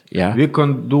it. Yeah, we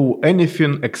can do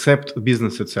anything except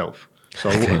business itself. So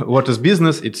okay. What is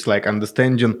business? It's like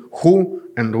understanding who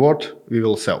and what we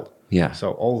will sell. Yeah.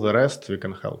 So all the rest we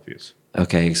can help with.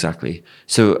 Okay, exactly.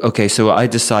 So I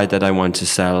decide that I want to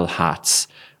sell hats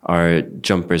or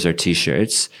jumpers or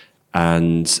t-shirts,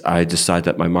 and I decide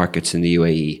that my market's in the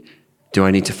UAE. Do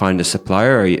I need to find a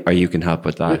supplier, or you can help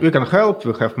with that? We can help.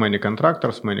 We have many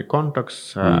contractors, many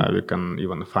contacts. We can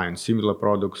even find similar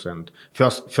products. And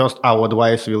first, our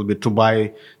advice will be to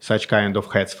buy such kind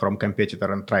of hats from competitor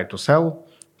and try to sell.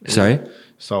 Sorry?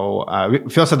 So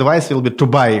first advice will be to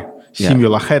buy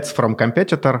similar hats from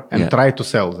competitor and try to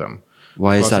sell them.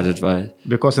 Why is that advice?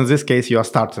 Because in this case, you are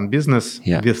starting business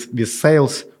with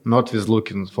sales, not with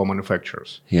looking for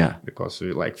manufacturers. Yeah. Because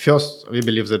first, we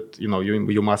believe that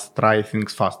you must try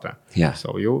things faster. Yeah.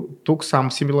 So you took some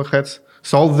similar heads,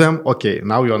 solve them. Okay,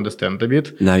 now you understand a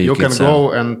bit. Now you can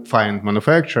go and find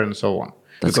manufacturer and so on.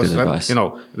 That's good advice.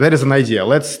 There is an idea.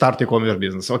 Let's start e-commerce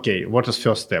business. Okay, what is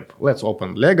first step? Let's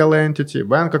open legal entity,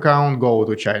 bank account, go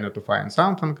to China to find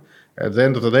something. At the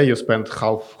end of the day, you spend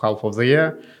half of the year,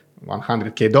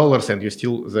 $100K, and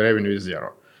the revenue is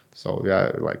zero. So we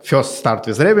are first start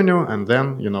with revenue, and then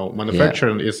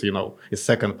manufacturing is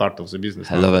second part of the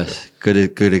business. I love it.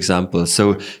 Good example.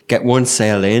 So get one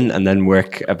sale in, and then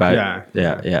work about.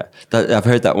 Yeah. I've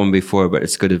heard that one before, but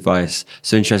it's good advice.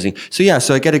 So interesting.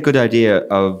 So I get a good idea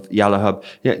of YallaHub.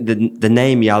 Yeah, the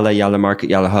name YallaMarket,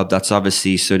 YallaHub. That's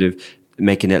obviously sort of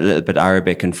making it a little bit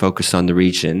Arabic and focused on the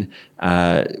region.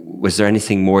 Was there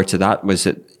anything more to that? Was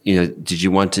it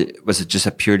was it just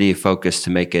a purely focus to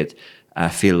make it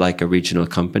feel like a regional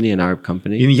company, an Arab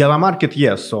company? In YallaMarket,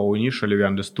 yes. So initially we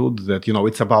understood that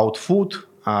it's about food.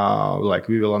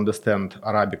 We will understand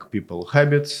Arabic people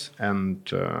habits, and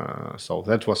so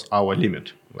that was our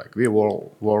limit. We were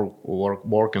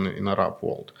working in Arab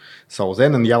world. So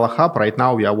then in YallaHub, right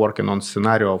now we are working on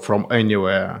scenario from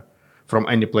anywhere, from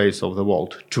any place of the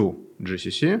world to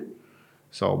GCC.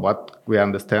 So, but we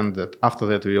understand that after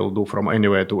that we will do from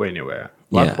anywhere to anywhere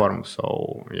platform. Yeah.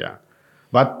 So yeah.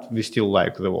 But we still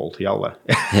like the word Yalla.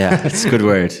 Yeah, it's a good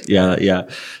word. Yeah.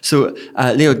 So,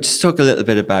 Leo, just talk a little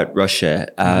bit about Russia.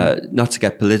 Not to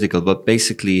get political, but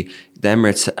basically, the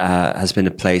Emirates has been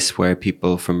a place where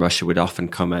people from Russia would often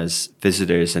come as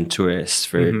visitors and tourists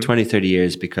for 20, 30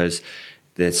 years because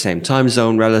the same time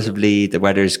zone relatively, the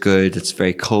weather's good, it's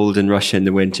very cold in Russia in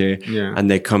the winter,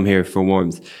 and they come here for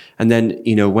warmth. And then,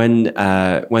 when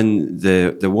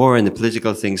the war and the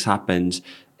political things happened,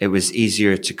 it was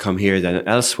easier to come here than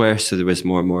elsewhere. So there was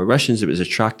more and more Russians. It was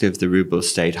attractive. The ruble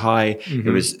stayed high.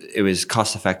 It was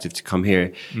cost effective to come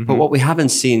here. But what we haven't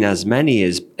seen as many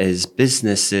is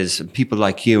businesses, people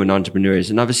like you and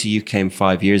entrepreneurs. And obviously you came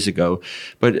 5 years ago.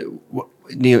 But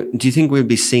do you think we'll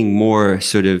be seeing more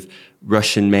sort of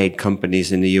Russian-made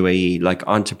companies in the UAE, like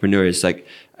entrepreneurs?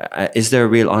 Is there a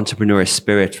real entrepreneur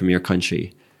spirit from your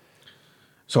country?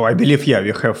 So I believe, we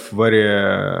have very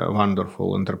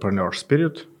wonderful entrepreneur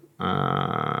spirit.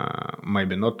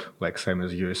 Maybe not like same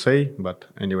as USA, but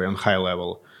anyway, on high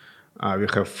level, we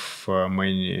have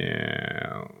many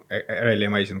really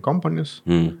amazing companies,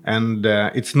 and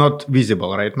it's not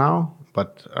visible right now.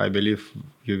 But I believe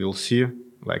you will see,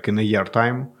 in a year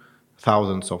time,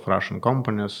 thousands of Russian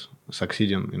companies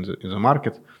succeeding in the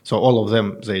market. So all of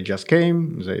them, they just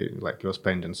came, they were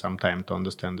spending some time to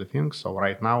understand the things. So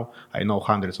right now, I know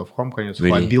hundreds of companies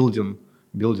who are building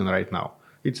right now.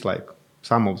 It's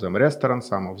some of them restaurants,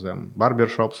 some of them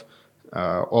barbershops,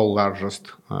 all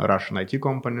largest Russian IT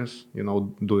companies,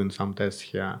 doing some tests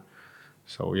here.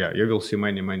 So you will see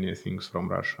many things from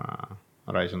Russia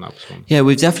rising up soon. Yeah,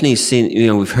 we've definitely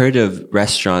seen, we've heard of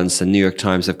restaurants, and New York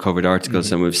Times have covered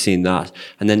articles and we've seen that.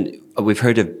 And then we've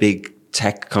heard of big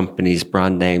tech companies,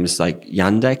 brand names like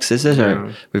Yandex, is it? Yeah.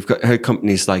 Or we've heard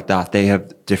companies like that. They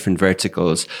have different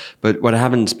verticals. But what I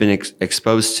haven't been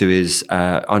exposed to is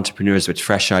entrepreneurs with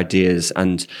fresh ideas.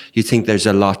 And you think there's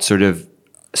a lot sort of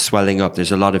swelling up.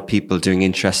 There's a lot of people doing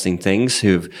interesting things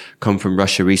who've come from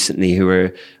Russia recently who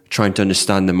are trying to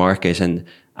understand the market and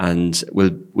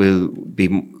we'll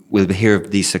hear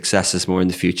of these successes more in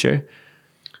the future.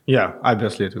 Yeah,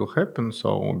 obviously it will happen.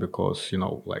 So because,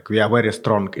 we are very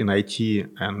strong in IT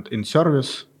and in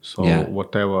service. So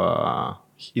whatever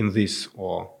in this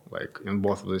or in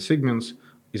both of the segments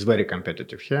is very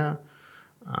competitive here.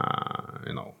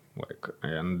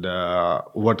 And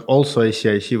what also I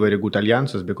see very good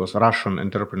alliances because Russian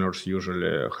entrepreneurs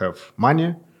usually have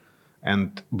money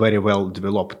and very well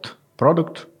developed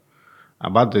product.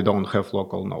 But they don't have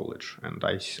local knowledge. And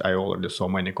I already saw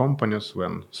many companies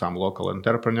when some local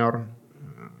entrepreneur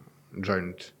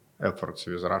joined efforts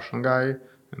with a Russian guy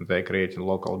and they created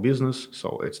local business.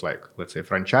 So it's let's say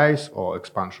franchise or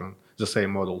expansion, the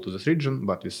same model to this region,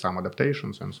 but with some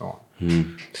adaptations and so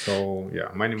on. So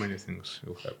many things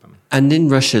will happen. And in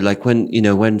Russia, when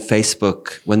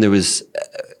Facebook,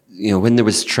 when there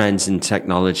was trends in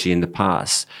technology in the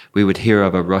past, we would hear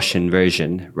of a Russian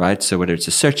version, right? So whether it's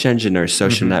a search engine or a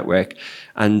social network,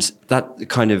 and that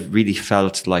kind of really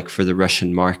felt like for the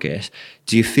Russian market.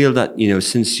 Do you feel that,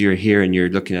 since you're here and you're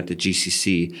looking at the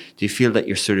GCC, do you feel that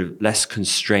you're sort of less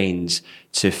constrained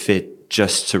to fit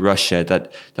just to Russia,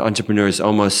 that the entrepreneurs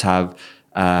almost have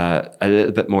a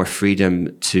little bit more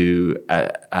freedom to,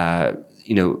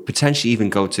 potentially even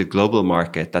go to global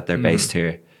market that they're based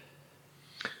here?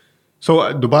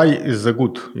 So Dubai is a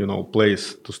good,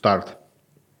 place to start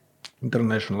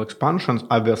international expansions.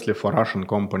 Obviously, for Russian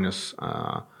companies,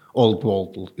 old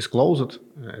world is closed.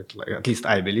 At least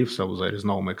I believe so. There is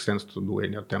no make sense to do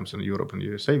any attempts in Europe and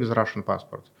USA with Russian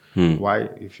passport. Why,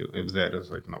 if there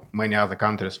is many other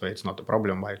countries where it's not a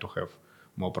problem, why to have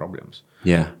more problems?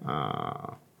 Yeah.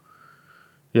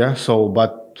 So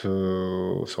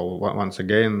once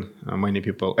again, many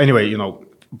people. Anyway,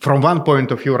 from one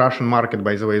point of view, Russian market,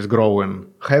 by the way, is growing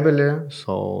heavily.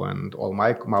 So, and all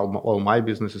my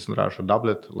businesses in Russia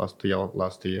doubled last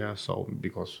year. So,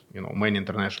 because many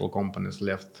international companies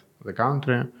left the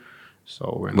country.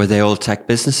 So, were they all tech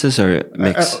businesses or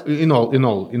mix? In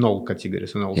all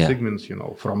categories, in all segments.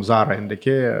 From Zara and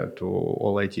IKEA to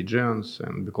all IT giants,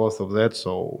 and because of that,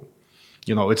 so.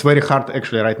 It's very hard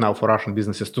actually right now for Russian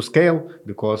businesses to scale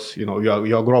because you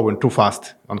are growing too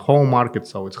fast on home market,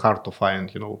 so it's hard to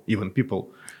find even people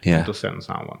to send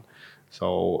someone.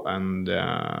 So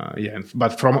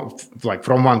but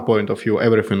from one point of view,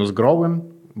 everything is growing,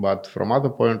 but from other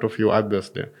point of view,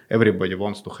 obviously everybody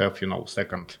wants to have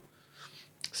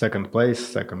second place,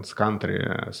 second country.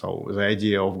 So the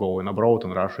idea of going abroad in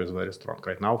Russia is very strong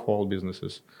right now for all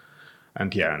businesses.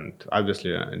 And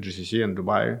obviously GCC and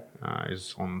Dubai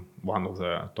is on one of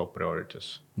the top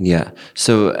priorities. Yeah.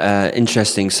 So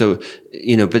interesting. So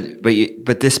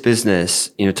but this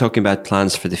business, talking about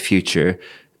plans for the future,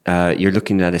 you're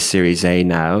looking at a Series A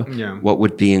now. Yeah. What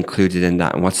would be included in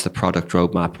that, and what's the product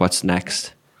roadmap? What's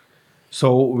next?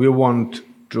 So we want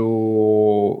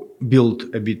to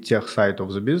build a bit tech side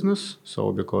of the business.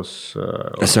 So because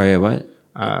sorry, what?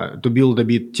 To build a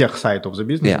bit tech side of the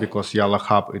business because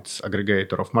YallaHub it's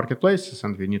aggregator of marketplaces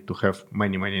and we need to have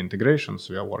many integrations.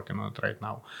 We are working on it right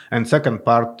now. And second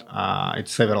part,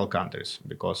 it's several countries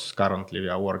because currently we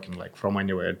are working from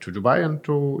anywhere to Dubai and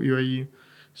to UAE.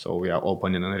 So we are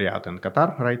opening in Riyadh and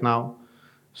Qatar right now.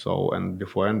 So and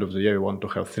before end of the year we want to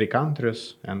have 3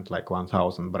 countries and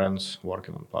 1,000 brands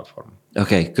working on platform.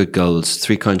 Okay, good goals.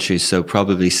 3 countries, so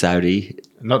probably Saudi.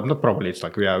 Not probably. It's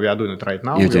we are doing it right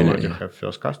now. You're we doing already it, have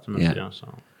first customers. So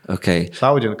okay.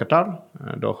 Saudi and Qatar,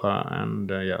 Doha, and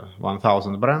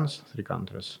 1,000 brands, 3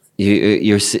 countries.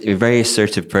 You're a very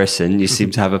assertive person. You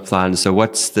seem to have a plan. So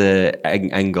what's the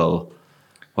end goal?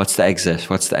 What's the exit?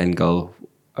 What's the end goal?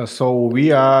 So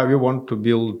we want to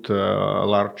build a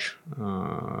large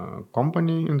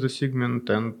company in the segment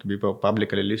and be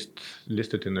publicly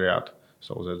listed in Riyadh.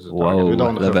 So that's the target.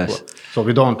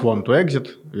 We don't want to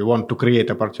exit. We want to create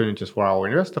opportunities for our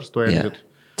investors to exit.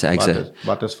 To exit.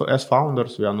 But as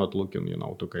founders, we are not looking,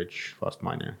 to catch fast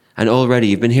money. And already,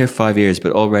 you've been here 5 years,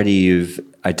 but already you've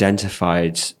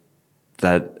identified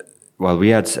that, we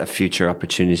had a future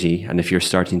opportunity, and if you're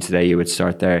starting today, you would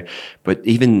start there. But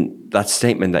even that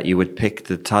statement that you would pick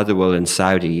the Tadawul in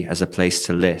Saudi as a place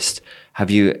to list, have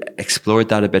you explored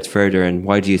that a bit further, and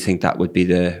why do you think that would be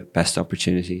the best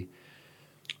opportunity?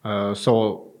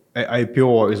 So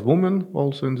IPO is booming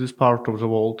also in this part of the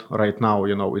world. Right now,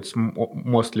 it's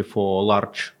mostly for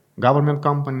large government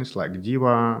companies like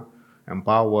Diva,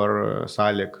 Empower,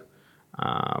 Salik.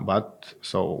 But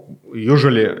so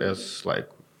usually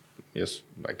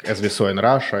as we saw in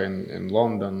Russia, in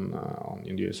London,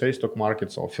 in the USA stock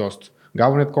market, so first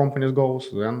government companies goes,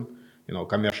 then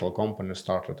commercial companies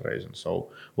started raising. So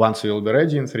once we will be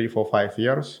ready in 3, 4, 5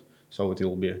 years, so it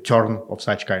will be a turn of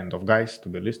such kind of guys to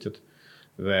be listed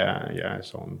there.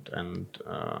 So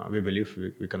we believe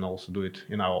we can also do it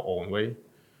in our own way.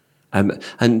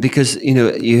 And because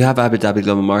you have Abu Dhabi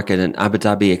Global Market and Abu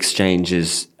Dhabi Exchange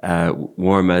is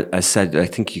warm. As said, I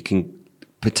think you can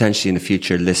potentially in the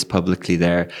future list publicly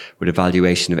there with a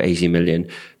valuation of 80 million.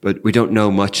 But we don't know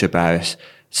much about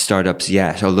startups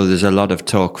yet, although there's a lot of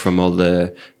talk from all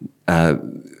the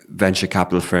venture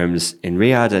capital firms in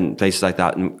Riyadh and places like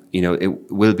that. And,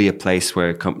 it will be a place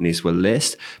where companies will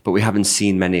list, but we haven't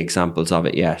seen many examples of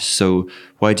it yet. So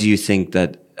why do you think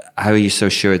that, how are you so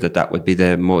sure that would be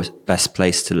the best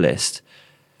place to list?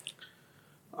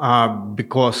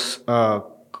 Because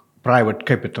private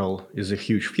capital is a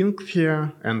huge thing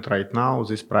here, and right now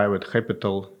this private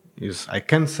capital is, I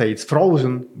can't say it's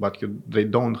frozen, but they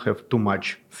don't have too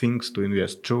much things to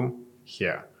invest to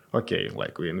here. Okay,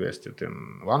 we invested in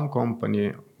one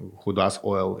company who does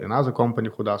oil, another company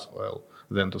who does oil,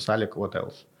 then to Salik, what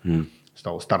else?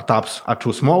 So startups are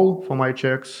too small for my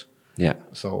checks. Yeah.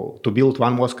 So to build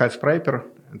one more skyscraper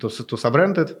and to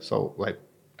sub-rent it, so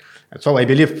I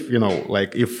believe,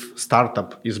 if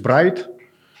startup is bright,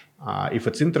 if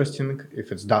it's interesting,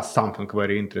 if it does something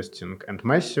very interesting and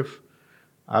massive,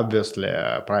 obviously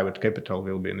private capital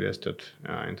will be invested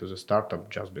into the startup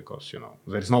just because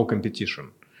there's no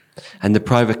competition. And the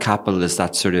private capital is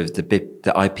that sort of the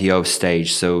IPO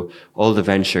stage. So all the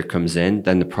venture comes in,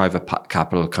 then the private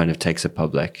capital kind of takes it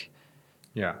public.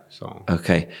 Yeah. So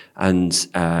okay, and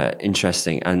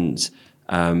interesting, and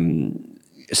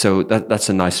so that's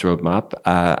a nice roadmap.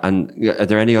 And are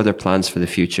there any other plans for the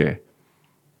future?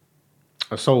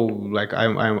 So like I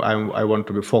want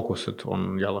to be focused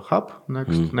on YallaHub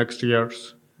next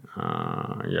years.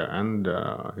 And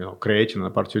creating an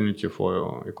opportunity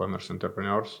for e-commerce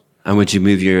entrepreneurs. And would you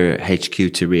move your HQ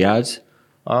to Riyadh?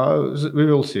 We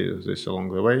will see this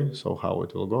along the way. So how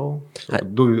it will go? So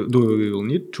do we will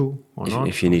need to or not?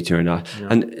 If you need to or not. Yeah.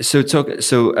 And so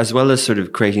as well as sort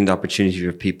of creating the opportunity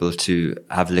for people to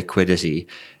have liquidity,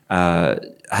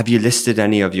 have you listed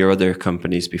any of your other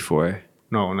companies before?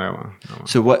 No, never.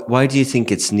 So why do you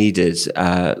think it's needed?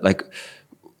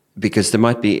 Because there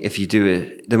might be, if you do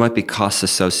it, there might be costs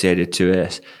associated to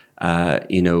it.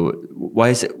 Why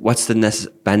is it? What's the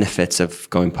benefits of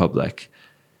going public?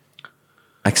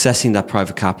 Accessing that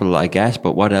private capital, I get,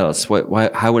 but what else?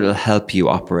 How will it help you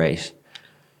operate?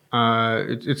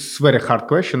 It's a very hard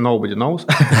question. Nobody knows.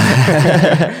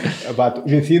 But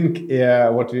we think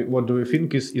what do we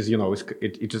think is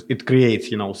it creates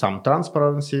some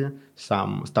transparency,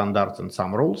 some standards, and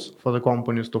some rules for the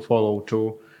companies to follow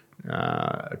to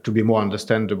be more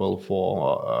understandable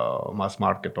for mass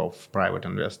market of private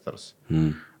investors.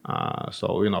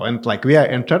 So and like we are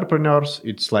entrepreneurs,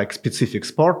 it's like specific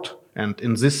sport, and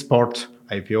in this sport,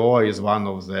 IPO is one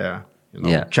of the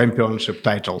championship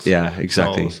titles. Yeah,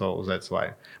 exactly. So that's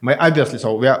why. Obviously,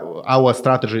 so our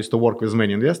strategy is to work with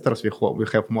many investors. We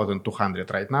have more than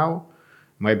 200 right now.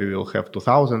 Maybe we'll have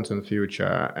 2,000 in the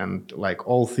future. And like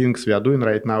all things we are doing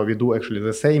right now, we do actually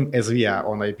the same as we are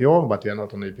on IPO, but we are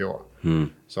not on IPO.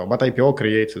 So, but IPO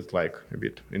creates it like a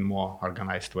bit in more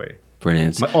organized way.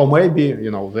 Brilliant. Or maybe,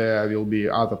 there will be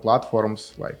other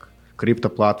platforms like crypto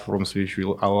platforms which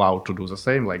will allow to do the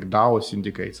same, like DAO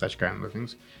syndicates, such kind of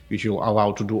things, which will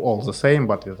allow to do all the same,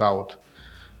 but without,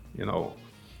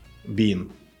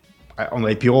 being on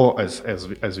IPO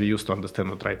as we used to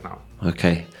understand it right now.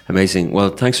 Okay, amazing. Well,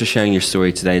 thanks for sharing your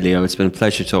story today, Leo. It's been a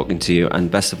pleasure talking to you, and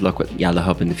best of luck with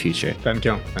YallaHub in the future. Thank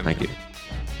you. Thank you.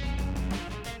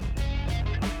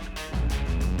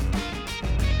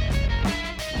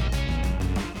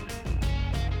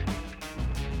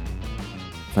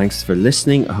 Thanks for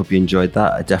listening. I hope you enjoyed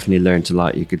that. I definitely learned a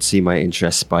lot. You could see my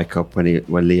interest spike up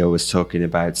when Leo was talking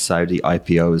about Saudi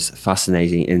IPOs.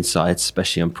 Fascinating insights,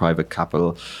 especially on private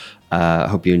capital. I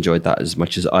hope you enjoyed that as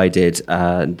much as I did.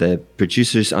 The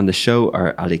producers on the show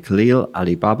are Ali Khalil,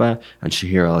 Ali Baba, and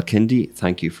Shahir Al-Kindi.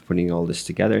 Thank you for putting all this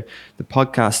together. The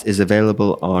podcast is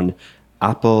available on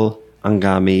Apple,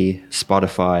 Angami,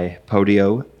 Spotify,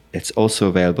 Podio. It's also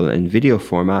available in video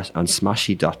format on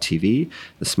Smashy.tv,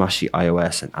 the Smashy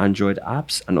iOS and Android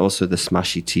apps, and also the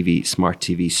Smashy TV smart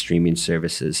TV streaming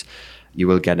services. You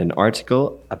will get an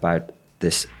article about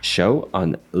this show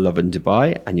on Lovin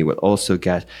Dubai, and you will also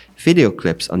get video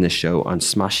clips on this show on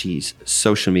Smashy's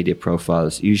social media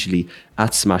profiles, usually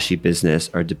at Smashy Business,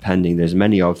 or depending, there's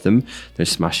many of them.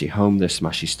 There's Smashy Home, there's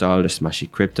Smashy Style, there's Smashy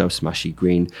Crypto, Smashy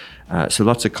Green. So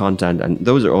lots of content, and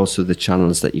those are also the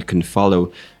channels that you can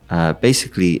follow.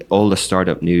 Basically all the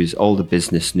startup news, all the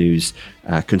business news,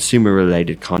 consumer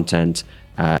related content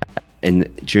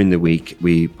during the week.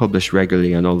 We publish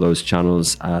regularly on all those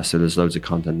channels, so there's loads of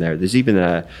content there. There's even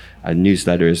a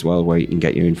newsletter as well where you can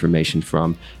get your information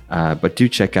from. But do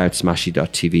check out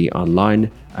Smashy.tv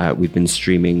online. We've been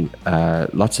streaming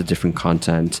lots of different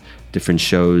content, different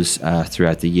shows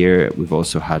throughout the year. We've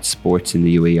also had sports in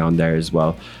the UAE on there as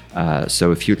well.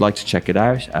 So if you'd like to check it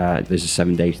out, there's a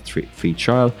 7-day free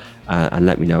trial, and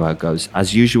let me know how it goes.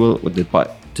 As usual, with the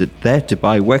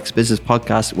Dubai Works Business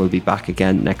Podcast, we'll be back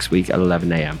again next week at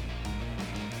 11 a.m.